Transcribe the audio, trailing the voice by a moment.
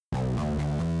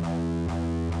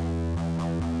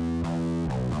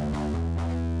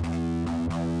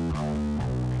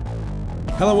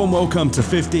Hello and welcome to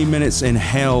 15 Minutes in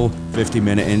Hell,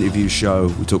 50-minute interview show.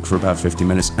 We talk for about 50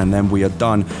 minutes and then we are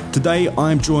done. Today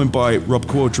I'm joined by Rob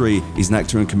Corddry. He's an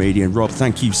actor and comedian. Rob,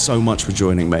 thank you so much for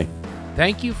joining me.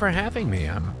 Thank you for having me.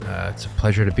 It's a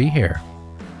pleasure to be here.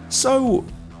 So,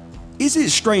 is it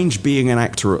strange being an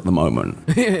actor at the moment?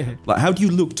 Like, how do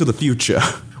you look to the future?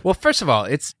 Well, first of all,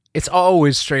 it's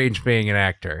always strange being an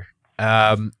actor.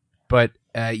 It's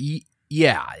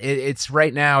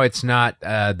right now. It's not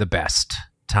the best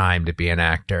time to be an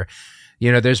actor. You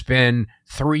know, there's been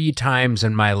 3 times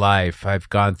in my life I've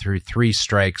gone through 3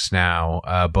 strikes now,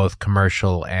 both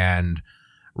commercial and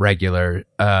regular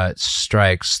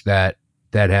strikes that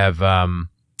have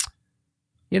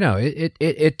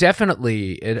it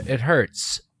definitely it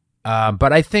hurts,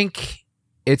 but I think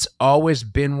it's always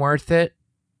been worth it,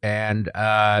 and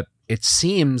it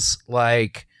seems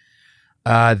like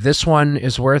this one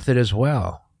is worth it as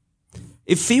well.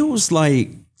 It feels like,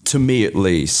 to me at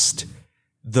least,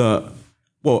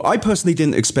 I personally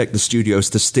didn't expect the studios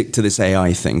to stick to this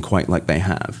AI thing quite like they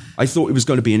have. I thought it was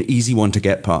going to be an easy one to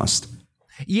get past.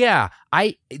 Yeah,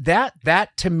 that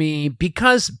to me,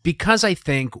 because I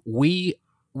think we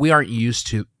aren't used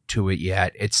to it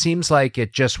yet. It seems like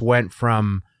it just went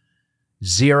from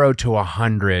 0 to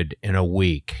 100 in a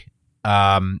week.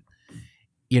 Because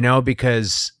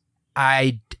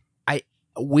I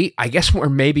guess we're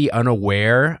maybe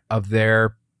unaware of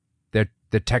the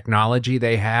technology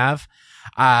they have.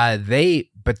 They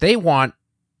want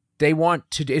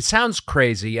to. It sounds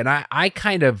crazy, and I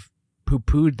kind of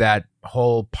poo-pooed that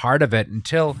whole part of it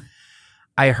until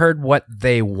I heard what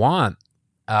they want.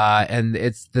 And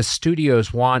it's the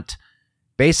studios want,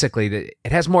 basically,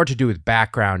 it has more to do with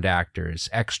background actors,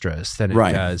 extras, than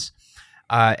it does.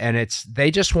 And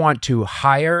they just want to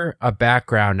hire a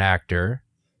background actor,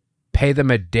 pay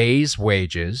them a day's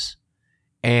wages,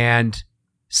 and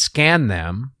scan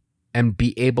them and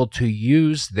be able to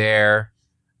use their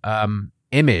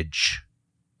image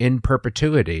in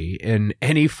perpetuity in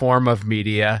any form of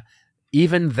media,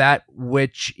 even that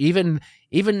which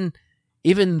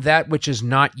is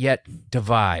not yet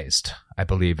devised, I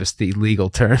believe is the legal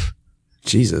term.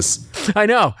 Jesus. I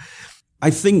know.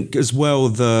 I think as well,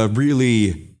 the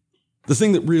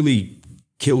thing that really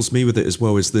kills me with it as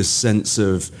well is this sense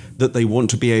of that they want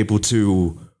to be able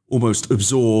to almost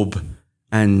absorb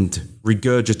and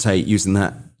regurgitate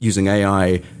using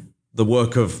AI, the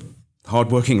work of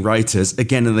hardworking writers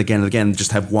again and again and again,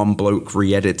 just have one bloke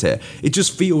re-edit it. It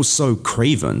just feels so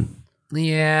craven.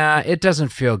 Yeah, it doesn't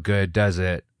feel good, does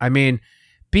it? I mean,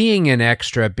 being an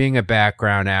extra, being a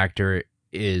background actor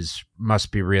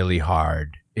must be really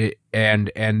hard.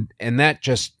 And that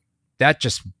just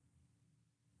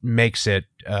makes it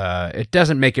it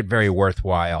doesn't make it very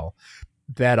worthwhile.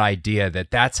 That idea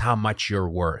that's how much you're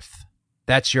worth.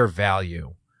 That's your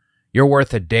value. You're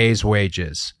worth a day's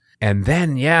wages. And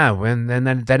then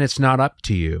then it's not up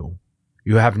to you.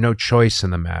 You have no choice in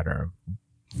the matter.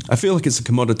 I feel like it's a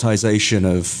commoditization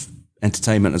of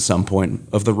entertainment at some point,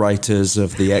 of the writers,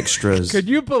 of the extras. Could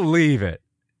you believe it?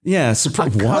 Yeah,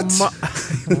 what?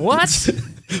 What?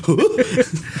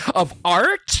 Of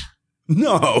art?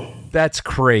 No. That's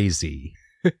crazy.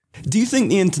 Do you think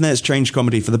the internet's changed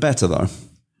comedy for the better, though?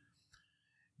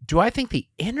 Do I think the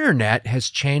internet has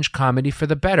changed comedy for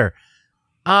the better?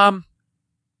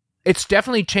 It's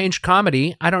definitely changed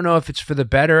comedy. I don't know if it's for the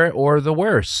better or the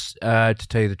worse, to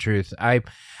tell you the truth. I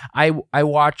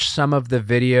watch some of the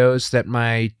videos that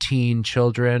my teen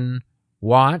children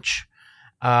watch.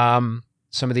 Some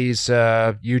of these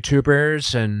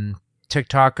YouTubers and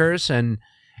TikTokers,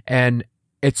 and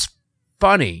it's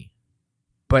funny,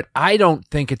 but I don't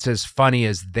think it's as funny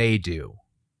as they do.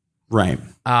 Right.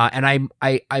 And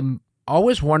I'm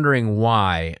always wondering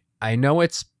why. I know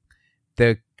it's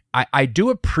I do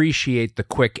appreciate the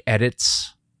quick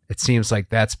edits. It seems like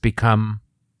that's become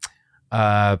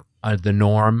the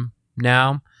norm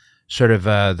now. Sort of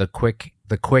the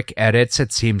quick edits.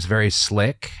 It seems very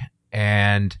slick,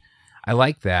 and I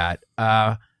like that.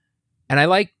 And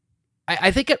I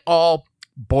think it all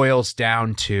boils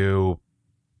down to,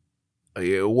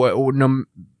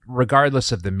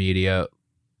 regardless of the media,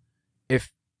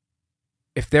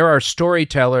 if there are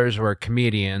storytellers or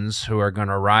comedians who are going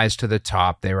to rise to the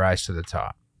top, they rise to the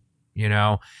top,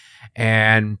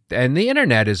 and the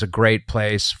internet is a great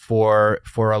place for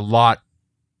a lot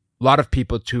of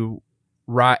people to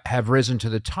have risen to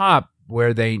the top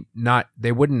where they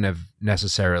wouldn't have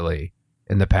necessarily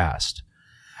in the past.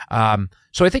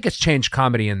 So I think it's changed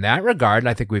comedy in that regard. And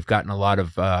I think we've gotten a lot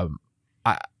of,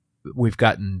 we've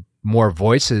gotten more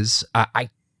voices. I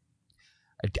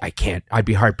can't, I'd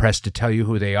be hard pressed to tell you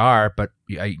who they are, but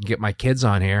I can get my kids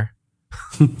on here.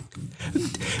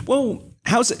 Well,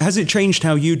 has it changed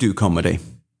how you do comedy?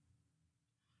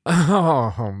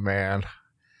 Oh man,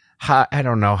 I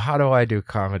don't know. How do I do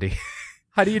comedy?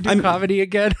 How do you do comedy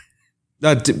again?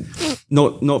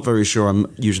 Not very sure.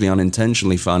 I'm usually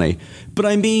unintentionally funny, but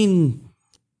I mean,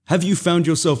 have you found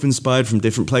yourself inspired from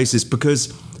different places?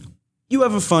 Because you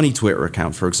have a funny Twitter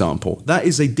account, for example. That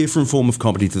is a different form of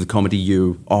comedy to the comedy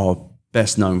you are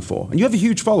best known for, and you have a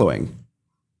huge following.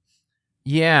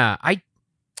 Yeah,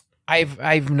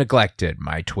 I've neglected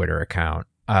my Twitter account.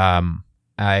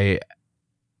 I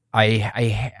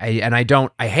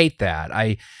hate that.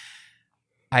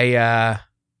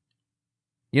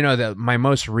 My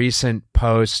most recent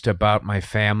post about my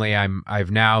family,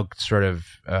 I've now sort of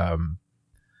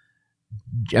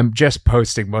I'm just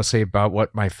posting mostly about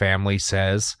what my family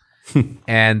says.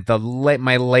 And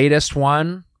my latest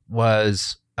one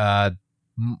was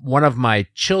one of my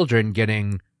children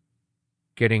getting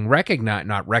recognized,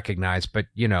 not recognized, but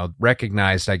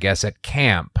recognized, I guess, at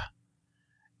camp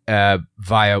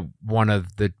via one of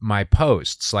my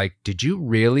posts. Like, did you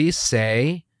really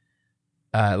say?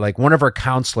 Like one of her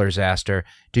counselors asked her,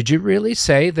 "Did you really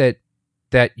say that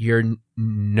your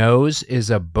nose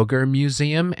is a booger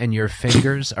museum and your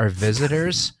fingers are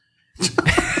visitors?"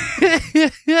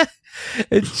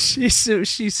 And she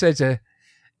said,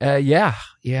 "Yeah,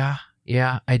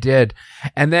 I did."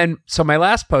 And then, so my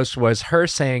last post was her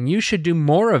saying, "You should do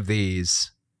more of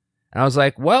these." And I was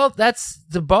like, "Well, that's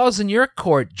the ball's in your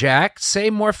court, Jack. Say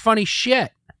more funny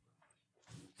shit.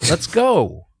 Let's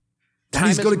go."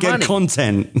 He's got to get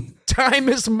content. Time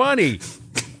is money.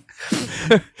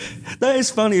 That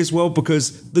is funny as well,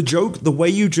 because the way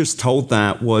you just told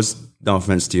that was, no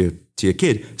offense to your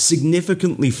kid,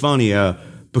 significantly funnier,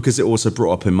 because it also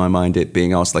brought up in my mind it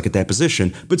being asked like a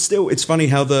deposition. But still, it's funny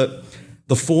how the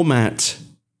format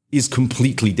is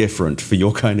completely different for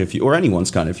your kind of, or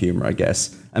anyone's kind of humor, I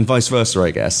guess, and vice versa,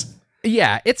 I guess.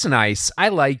 Yeah, it's nice. I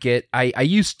like it. I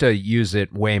used to use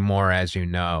it way more, as you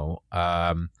know.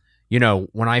 When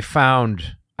I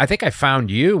think I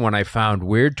found you when I found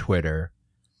Weird Twitter.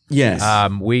 Yes.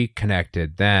 We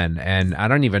connected then, and I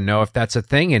don't even know if that's a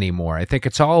thing anymore. I think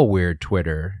it's all Weird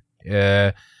Twitter.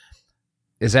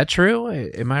 Is that true?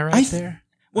 Am I right there?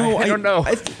 Well, I don't know.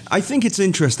 I think it's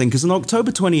interesting because on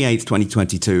October 28th,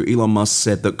 2022, Elon Musk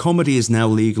said that comedy is now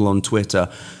legal on Twitter.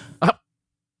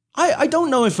 I don't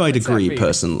know if I'd agree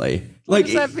personally. What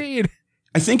does that mean?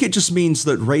 I think it just means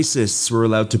that racists were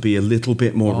allowed to be a little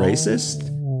bit more racist.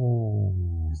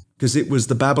 Because it was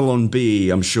the Babylon Bee,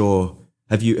 I'm sure.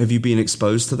 Have you been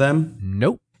exposed to them?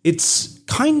 Nope. It's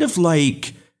kind of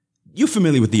like, you're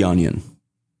familiar with The Onion.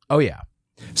 Oh, yeah.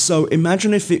 So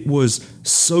imagine if it was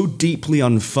so deeply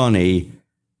unfunny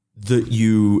that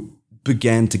you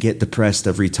began to get depressed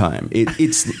every time.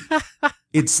 It's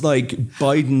like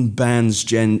Biden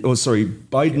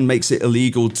Biden makes it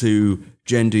illegal to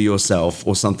gender yourself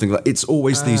or something like. It's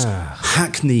always these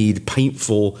hackneyed,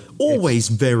 painful, always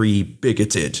very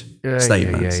bigoted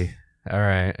statements. All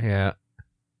right, yeah.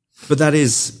 But that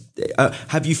is,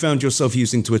 have you found yourself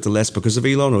using Twitter less because of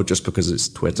Elon or just because it's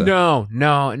Twitter? No,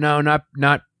 not.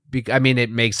 I mean,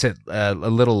 it makes it a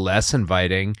little less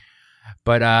inviting,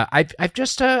 but I've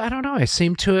just I don't know. I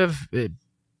seem to have.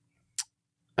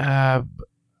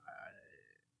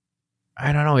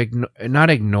 I don't know,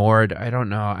 not ignored. I don't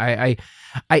know. I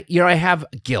have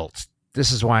guilt.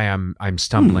 This is why I'm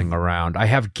stumbling around. I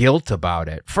have guilt about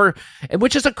it,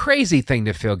 which is a crazy thing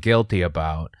to feel guilty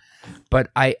about. But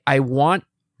I want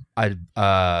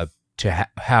to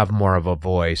have more of a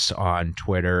voice on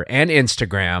Twitter and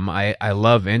Instagram. I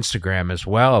love Instagram as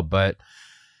well, but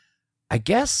I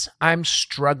guess I'm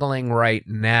struggling right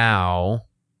now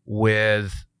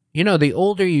with, the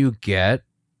older you get,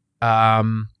 I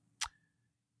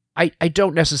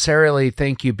don't necessarily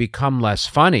think you become less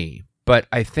funny, but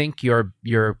I think your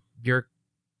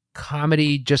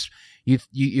comedy just you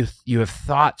have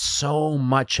thought so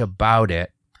much about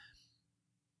it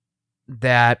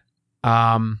that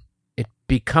it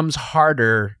becomes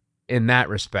harder in that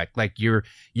respect. Like you're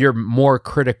more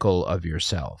critical of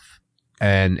yourself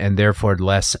and therefore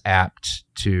less apt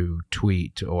to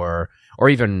tweet or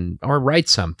write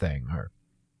something. Or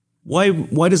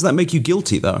why does that make you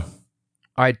guilty though?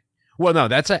 No,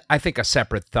 that's I think a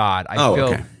separate thought.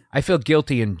 I feel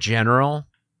guilty in general.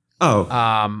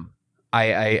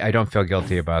 I don't feel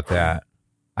guilty about that.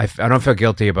 I don't feel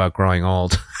guilty about growing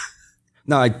old.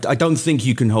 No, I don't think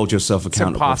you can hold yourself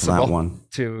accountable for that one.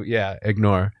 To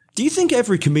ignore. Do you think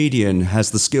every comedian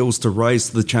has the skills to rise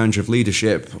to the challenge of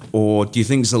leadership, or do you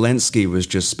think Zelensky was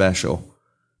just special?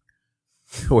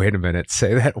 Wait a minute.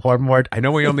 Say that one more. I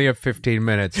know we only have 15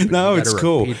 minutes. But No, it's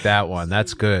cool. Repeat that one.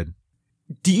 That's good.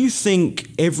 Do you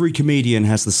think every comedian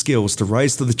has the skills to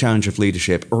rise to the challenge of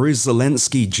leadership, or is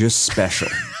Zelensky just special?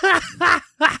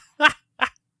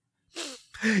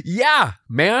 Yeah,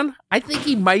 man. I think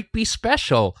he might be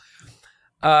special.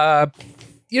 I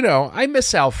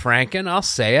miss Al Franken. I'll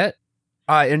say it.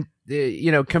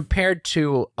 Compared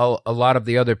to a lot of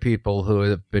the other people who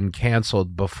have been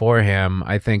canceled before him,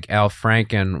 I think Al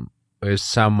Franken is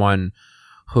someone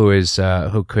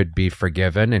who could be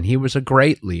forgiven, and he was a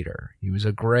great leader. He was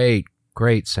a great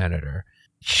senator.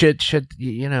 Should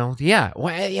yeah.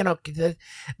 Well,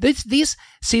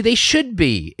 they should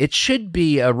be. It should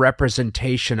be a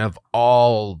representation of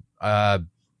all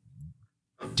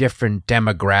different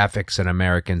demographics in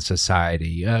American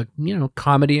society.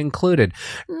 Comedy included.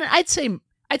 I'd say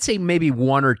maybe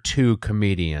one or two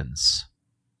comedians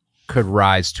could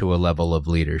rise to a level of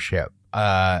leadership.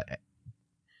 And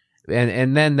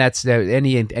then that's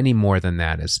any more than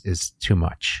that is too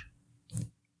much.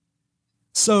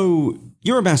 So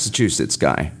you're a Massachusetts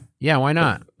guy. Yeah, why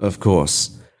not? Of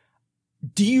course.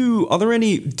 Do you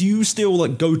still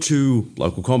go to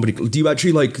local comedy? Do you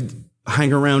actually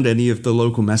hang around any of the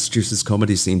local Massachusetts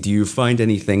comedy scene? Do you find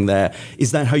anything there?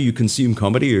 Is that how you consume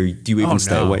comedy, or do you even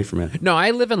stay away from it? No,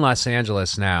 I live in Los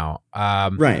Angeles now.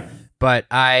 Right. But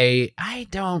I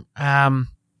don't, I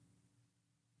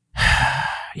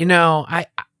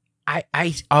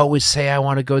always say I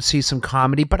want to go see some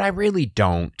comedy, but I really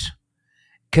don't.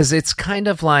 'Cause it's kind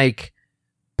of like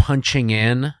punching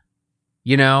in,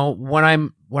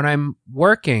 when I'm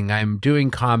working, I'm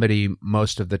doing comedy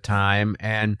most of the time.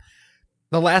 And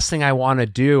the last thing I want to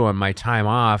do on my time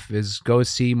off is go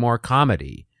see more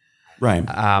comedy. Right.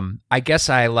 I guess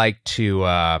I like to,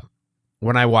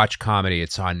 when I watch comedy,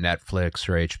 it's on Netflix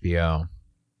or HBO.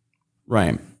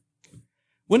 Right.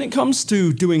 When it comes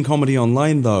to doing comedy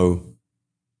online, though,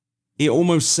 it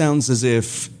almost sounds as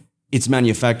if it's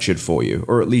manufactured for you,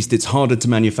 or at least it's harder to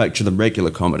manufacture than regular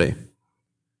comedy.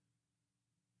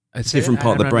 It's a different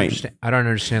part of the brain. I don't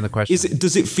understand the question.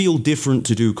 Does it feel different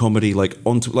to do comedy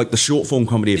onto the short form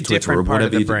comedy of Twitter or whatever?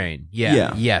 Of the brain.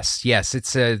 Yeah. Yes.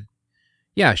 It's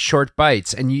short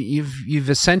bites, and you've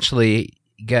essentially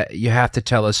you have to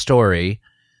tell a story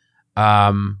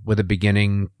with a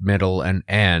beginning, middle, and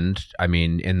end. I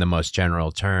mean, in the most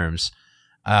general terms,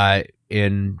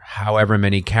 in however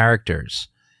many characters.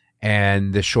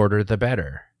 And the shorter, the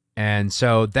better. And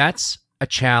so that's a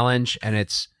challenge, and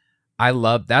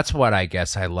that's what I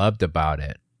guess I loved about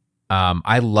it.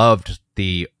 I loved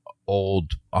the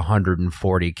old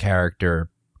 140 character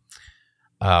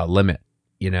limit,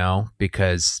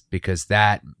 because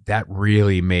that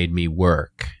really made me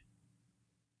work.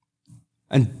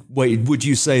 And wait, do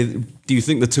you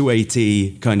think the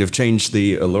 280 kind of changed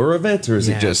the allure of it, or is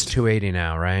it just it's 280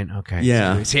 now, right? Okay.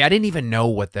 Yeah. See, I didn't even know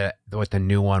what the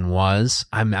new one was.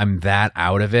 I'm that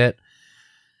out of it.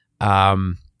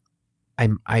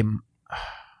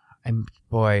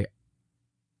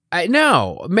 I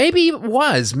know. Maybe it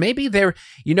was. Maybe there.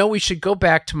 We should go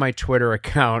back to my Twitter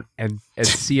account and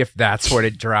see if that's what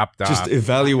it dropped off. Just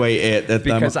evaluate it.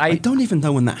 Because I don't even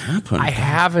know when that happened. I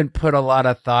haven't put a lot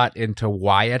of thought into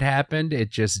why it happened. It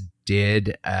just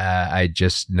did. I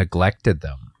just neglected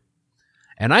them.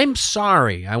 And I'm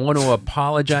sorry. I want to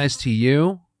apologize to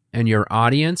you and your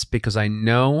audience, because I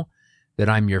know that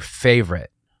I'm your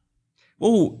favorite.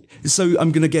 Oh, so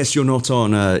I'm going to guess you're not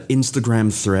on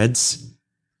Instagram Threads?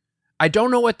 I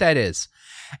don't know what that is.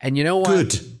 And you know what?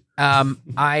 Good.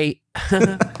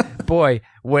 Boy,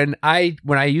 when I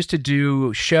used to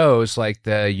do shows like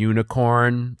the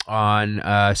Unicorn on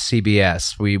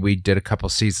CBS, we did a couple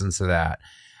seasons of that.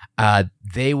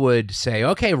 They would say,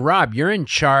 "Okay, Rob, you're in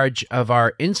charge of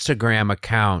our Instagram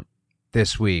account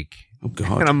this week." Oh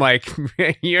God. And I'm like,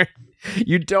 you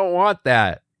don't want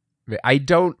that. I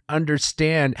don't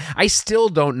understand. I still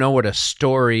don't know what a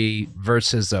story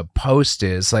versus a post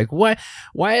is. Why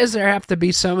does there have to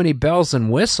be so many bells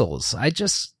and whistles? I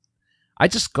just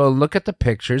go look at the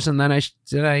pictures, and then I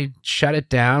shut it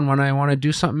down when I want to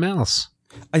do something else.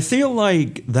 I feel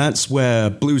like that's where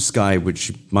Blue Sky, which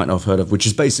you might not have heard of, which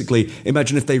is basically,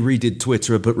 imagine if they redid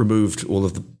Twitter but removed all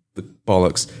of the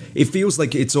bollocks. It feels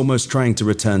like it's almost trying to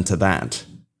return to that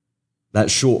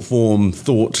short form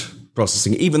thought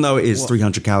processing, even though it is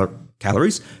 300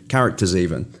 characters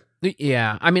even.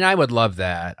 Yeah, I mean, I would love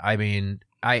that. I mean,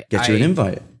 Get you an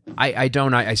invite.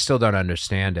 I still don't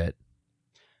understand it.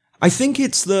 I think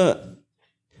it's that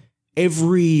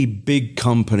every big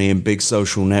company and big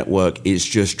social network is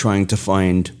just trying to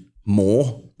find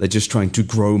more. They're just trying to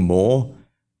grow more.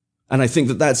 And I think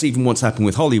that that's even what's happening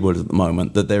with Hollywood at the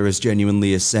moment, that there is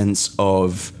genuinely a sense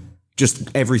of just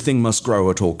everything must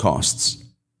grow at all costs.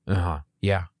 Yeah.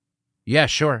 Yeah,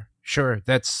 sure.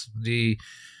 That's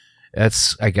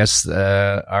I guess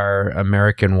our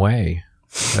American way.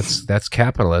 That's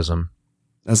capitalism.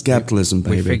 That's capitalism,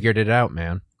 baby. We figured it out,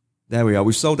 man. There we are.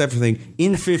 We've sold everything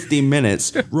in 15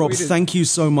 minutes. Rob, thank you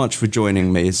so much for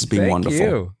joining me. This has been wonderful.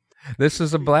 Thank you. This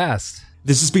is a blast.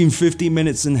 This has been 15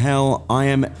 Minutes in Hell. I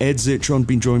am Ed Zitron,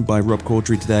 been joined by Rob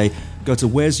Corddry today. Go to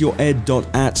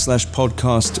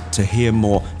where'syoured.at/podcast to hear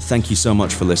more. Thank you so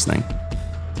much for listening.